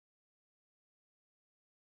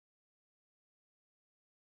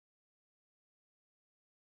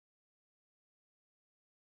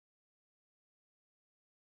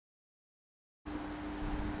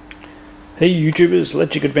Hey YouTubers,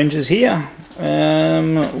 Electric Adventures here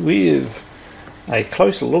with a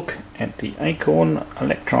closer look at the Acorn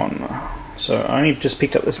Electron. So I only just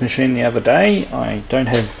picked up this machine the other day. I don't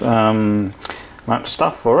have much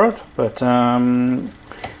stuff for it, but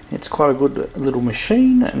it's quite a good little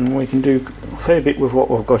machine and we can do a fair bit with what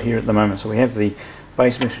we've got here at the moment. So we have the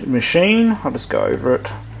base machine. I'll just go over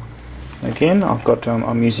it again. I've got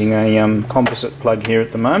I'm using a composite plug here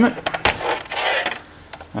at the moment.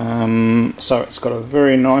 So it's got a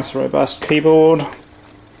very nice robust keyboard.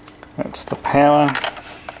 That's the power.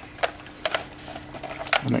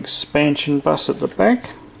 An expansion bus at the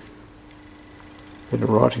back. Bit of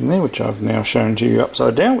writing there, which I've now shown to you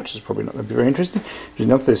upside down, which is probably not going to be very interesting.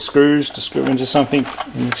 Enough, there's screws to screw into something,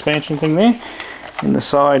 an expansion thing there. In the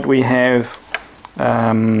side we have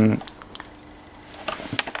turn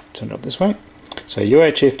it up this way. So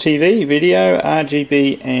UHF TV, video,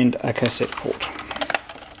 RGB and a cassette port.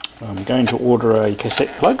 I'm going to order a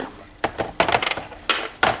cassette plug.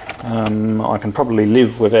 I can probably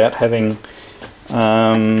live without having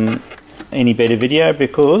any better video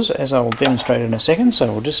because, as I will demonstrate in a second,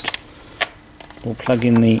 so we'll plug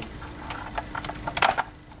in the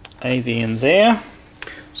AV in there.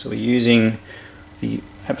 So we're using the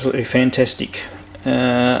absolutely fantastic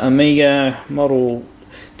Amiga model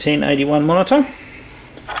 1081 monitor.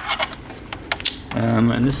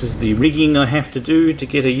 And this is the rigging I have to do to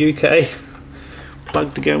get a UK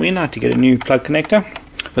plug to go in. I have to get a new plug connector,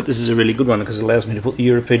 but this is a really good one because it allows me to put the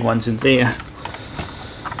European ones in there.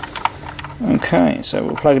 Okay, so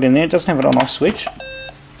we'll plug it in there. It doesn't have an on-off switch.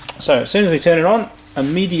 So as soon as we turn it on,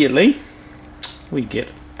 immediately we get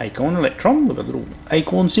Acorn Electron with a little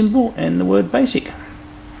acorn symbol and the word basic.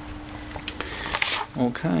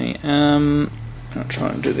 Okay, I'll try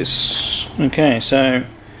and do this. Okay, so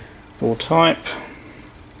we'll type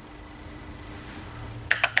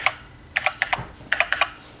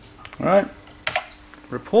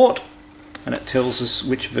report, and it tells us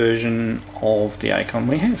which version of the Acorn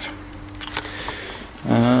we have.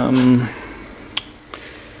 And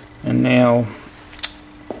now,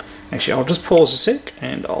 actually I'll just pause a sec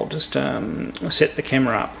and I'll just set the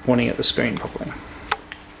camera up pointing at the screen properly.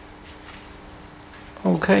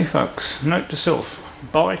 Okay folks, note to self,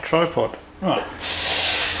 buy tripod. Right.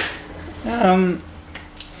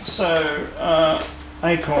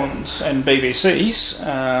 Acorns and BBCs,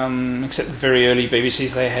 except the very early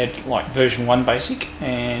BBCs, they had like version 1 basic,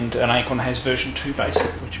 and an Acorn has version 2 basic,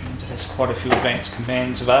 which means it has quite a few advanced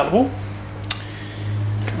commands available.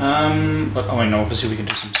 But I mean, obviously we can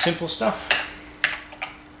do some simple stuff.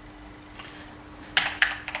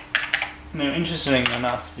 Now, interestingly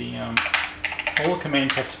enough, all the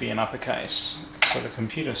commands have to be in uppercase, so the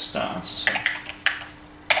computer starts,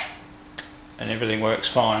 and everything works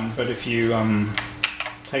fine. But if you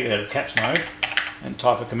take it out of caps mode and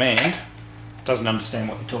type a command, it doesn't understand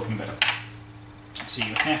what you're talking about. So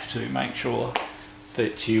you have to make sure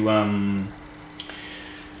that you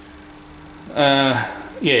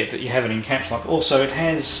that you have it in caps lock. Also, it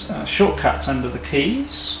has shortcuts under the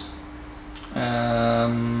keys.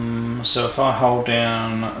 So if I hold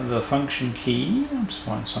down the function key, I'll just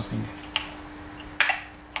find something,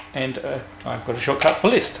 and I've got a shortcut for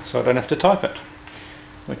list, so I don't have to type it,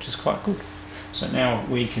 which is quite good. So now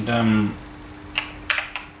we can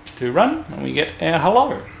do run, and we get our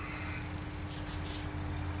hello.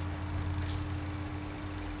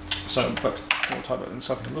 So, but I'll type it in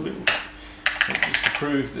something a little bit just to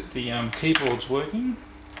prove that the keyboard's working.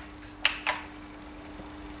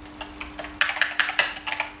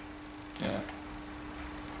 Yeah.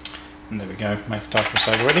 And there we go, make a type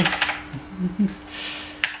mistake already.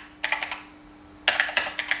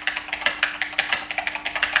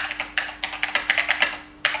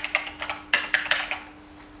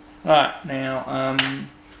 Right, now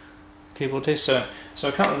keyboard test. So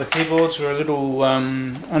a couple of the keyboards were a little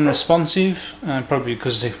unresponsive, probably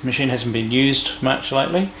because the machine hasn't been used much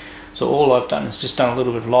lately. So all I've done is just done a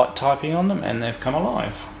little bit of light typing on them and they've come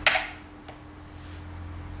alive.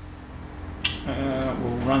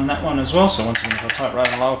 We'll run that one as well. So once again, if I type right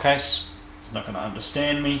in lowercase, it's not going to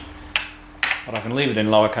understand me, but I can leave it in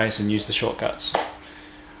lowercase and use the shortcuts.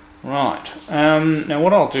 Right, now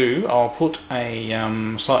what I'll do, I'll put a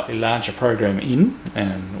slightly larger program in,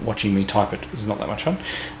 and watching me type it is not that much fun,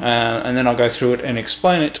 and then I'll go through it and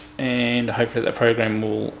explain it, and hopefully that program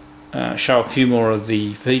will show a few more of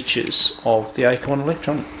the features of the Acorn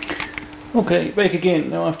Electron. Okay, back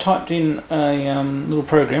again. Now I've typed in a little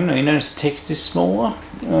program. Now you notice the text is smaller.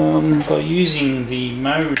 By using the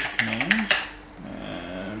mode command,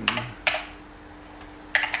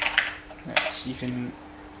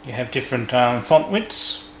 you have different font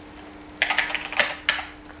widths.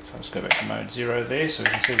 let's go back to mode 0 there so we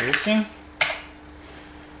can see the listing.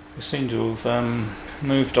 We seem to have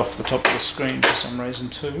moved off the top of the screen for some reason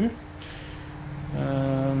too.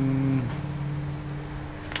 I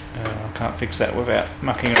can't fix that without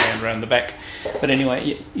mucking around the back. But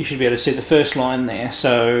anyway, you should be able to see the first line there.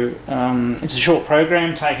 So it's a short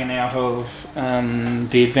program taken out of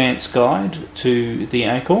the advanced guide to the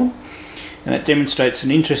Acorn, and it demonstrates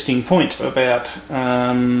an interesting point about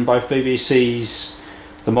both BBC's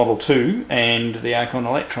the Model 2 and the Acorn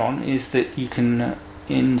Electron, is that you can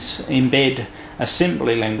embed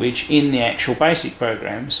assembly language in the actual basic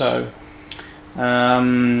program. So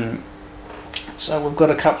so we've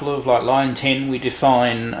got a couple of, like line 10, we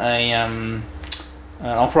define an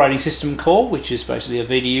operating system call, which is basically a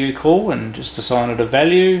VDU call, and just assign it a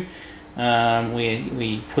value.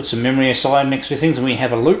 We put some memory aside next to things, and we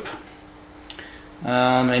have a loop.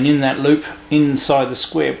 And in that loop, inside the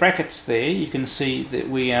square brackets there, you can see that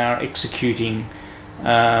we are executing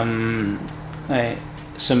some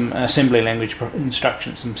assembly language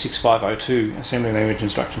instructions, some 6502 assembly language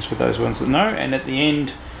instructions for those ones that know. And at the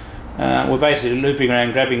end, we're basically looping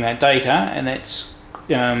around, grabbing that data, and that's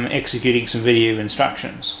executing some video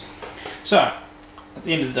instructions. So at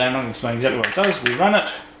the end of the day, I'm not going to explain exactly what it does. We run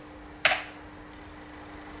it,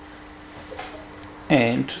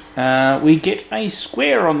 and we get a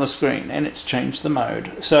square on the screen, and it's changed the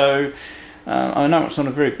mode. So I know it's not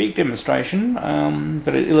a very big demonstration,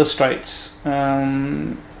 but it illustrates you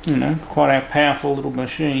know, quite a powerful little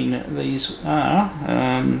machine these are,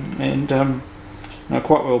 and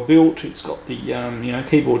quite well built. It's got the you know,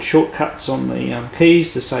 keyboard shortcuts on the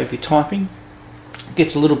keys to save your typing. It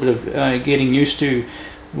gets a little bit of getting used to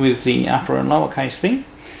with the upper and lowercase thing.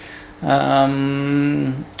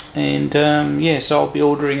 Yeah, so I'll be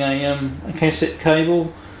ordering a cassette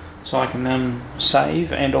cable so I can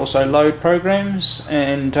save and also load programs,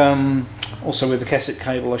 and also with the cassette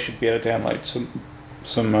cable I should be able to download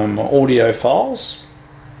some audio files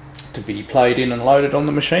to be played in and loaded on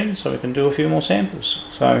the machine, so we can do a few more samples.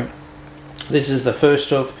 So this is the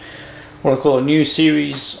first of what I call a new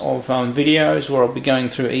series of videos, where I'll be going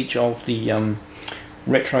through each of the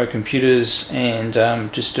retro computers and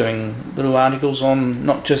just doing little articles on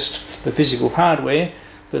not just the physical hardware,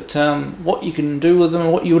 but what you can do with them,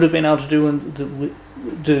 and what you would have been able to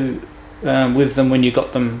do with them when you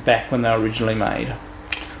got them back when they were originally made.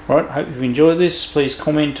 Alright, hope you've enjoyed this. Please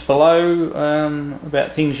comment below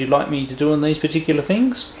about things you'd like me to do on these particular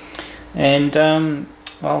things, and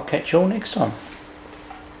I'll catch you all next time.